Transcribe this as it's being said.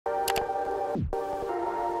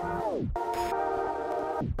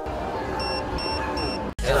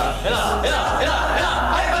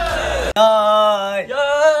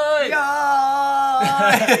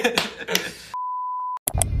Hi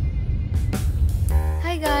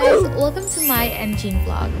guys, welcome to my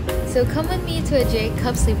engenevlog. So come with me to a Jake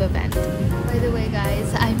cupsleeve event. By the way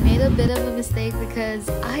guys, I made a bit of a mistake because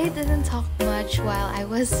I didn't talk much while I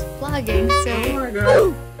was vlogging. So oh my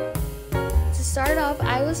god. To start off,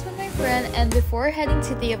 I was with my friend, and before heading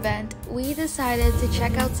to the event, we decided to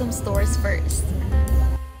check out some stores first.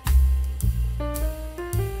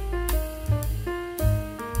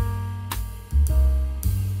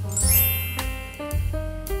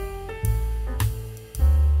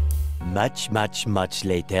 Much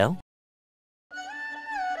later.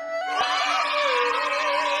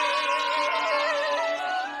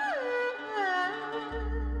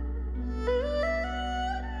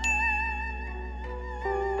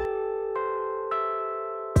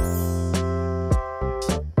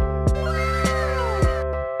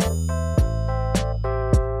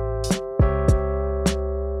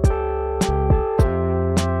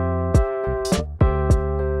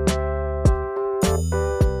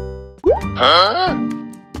 Huh?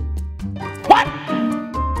 What?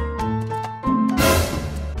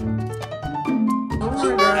 Oh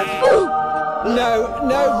my god.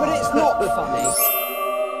 No, but it's not funny.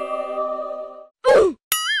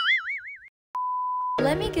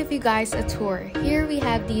 Let me give you guys a tour. Here we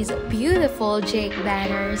have these beautiful Jake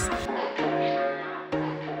banners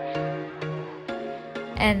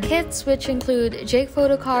and kits which include Jake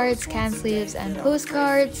photo cards, can sleeves, and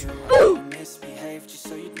postcards.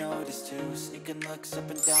 Sneaking looks up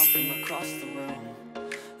and down from across the room.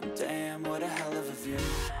 Damn, what a hell of a view.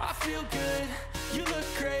 I feel good, you look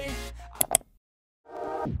great.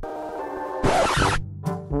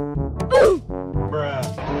 Bruh.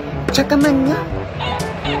 잠깐만요.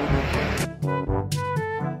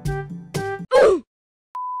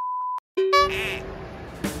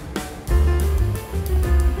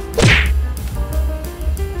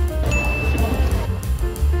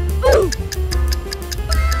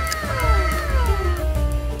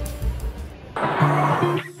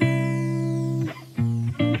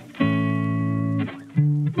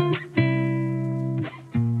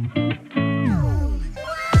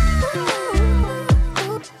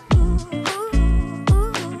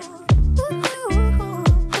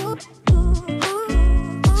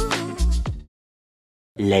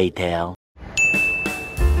 Later.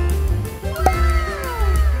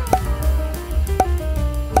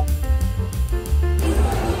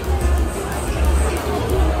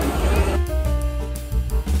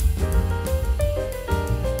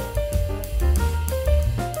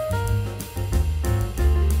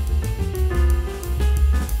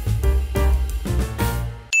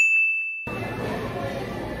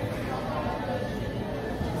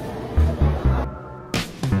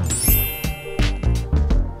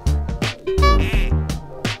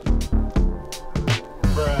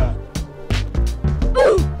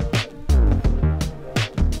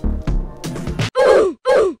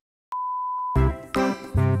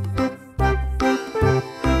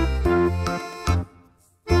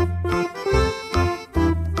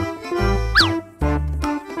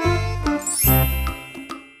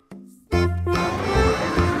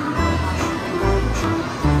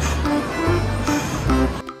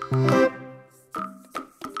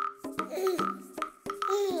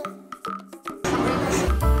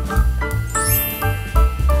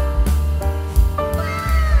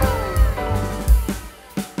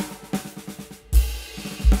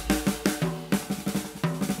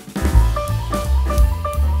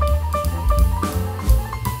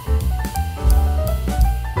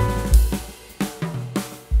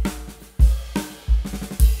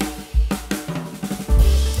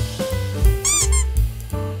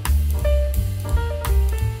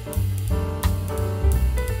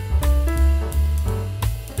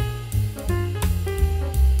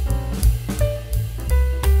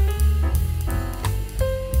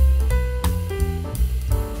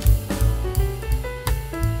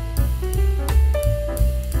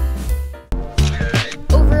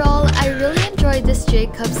 This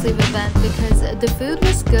Jake cupsleeve event because the food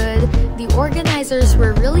was good, the organizers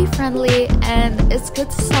were really friendly, and it's good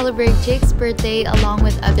to celebrate Jake's birthday along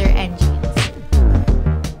with other engens.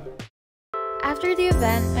 After the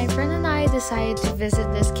event, my friend and I decided to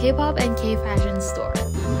visit this K-pop and K-fashion store.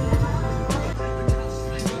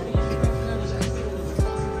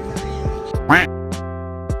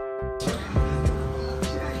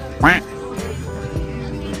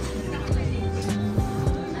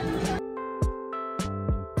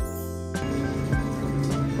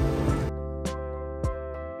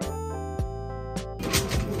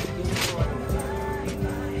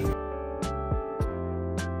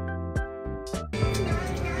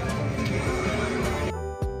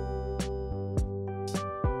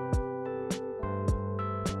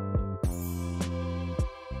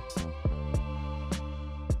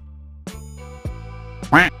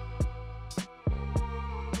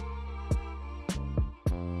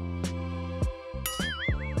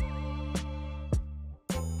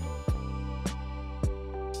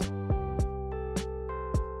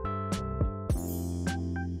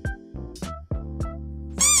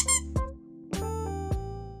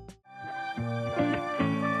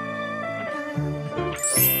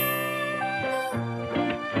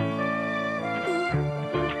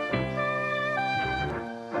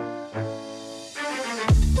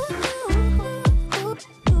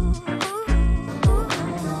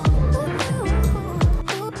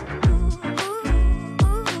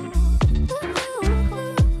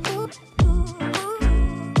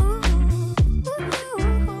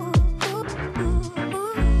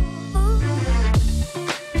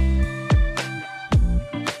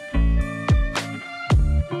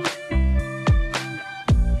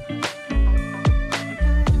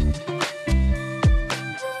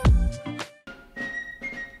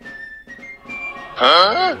 Three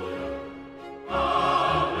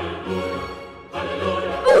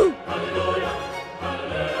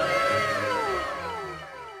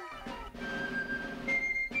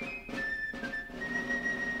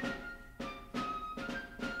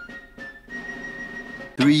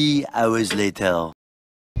hours later.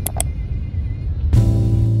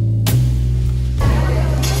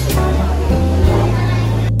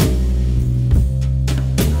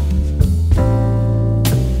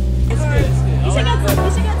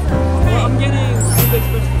 I'm getting Big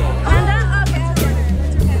Express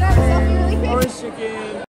today. Orange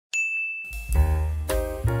chicken.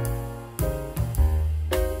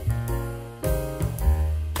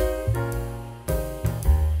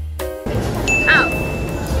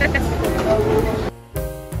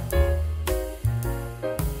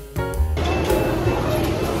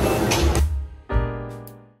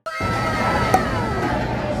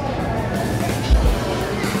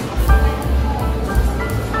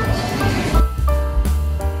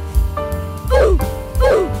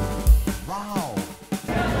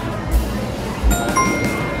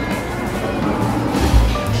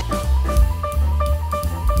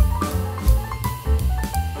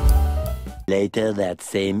 Later that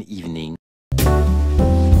same evening.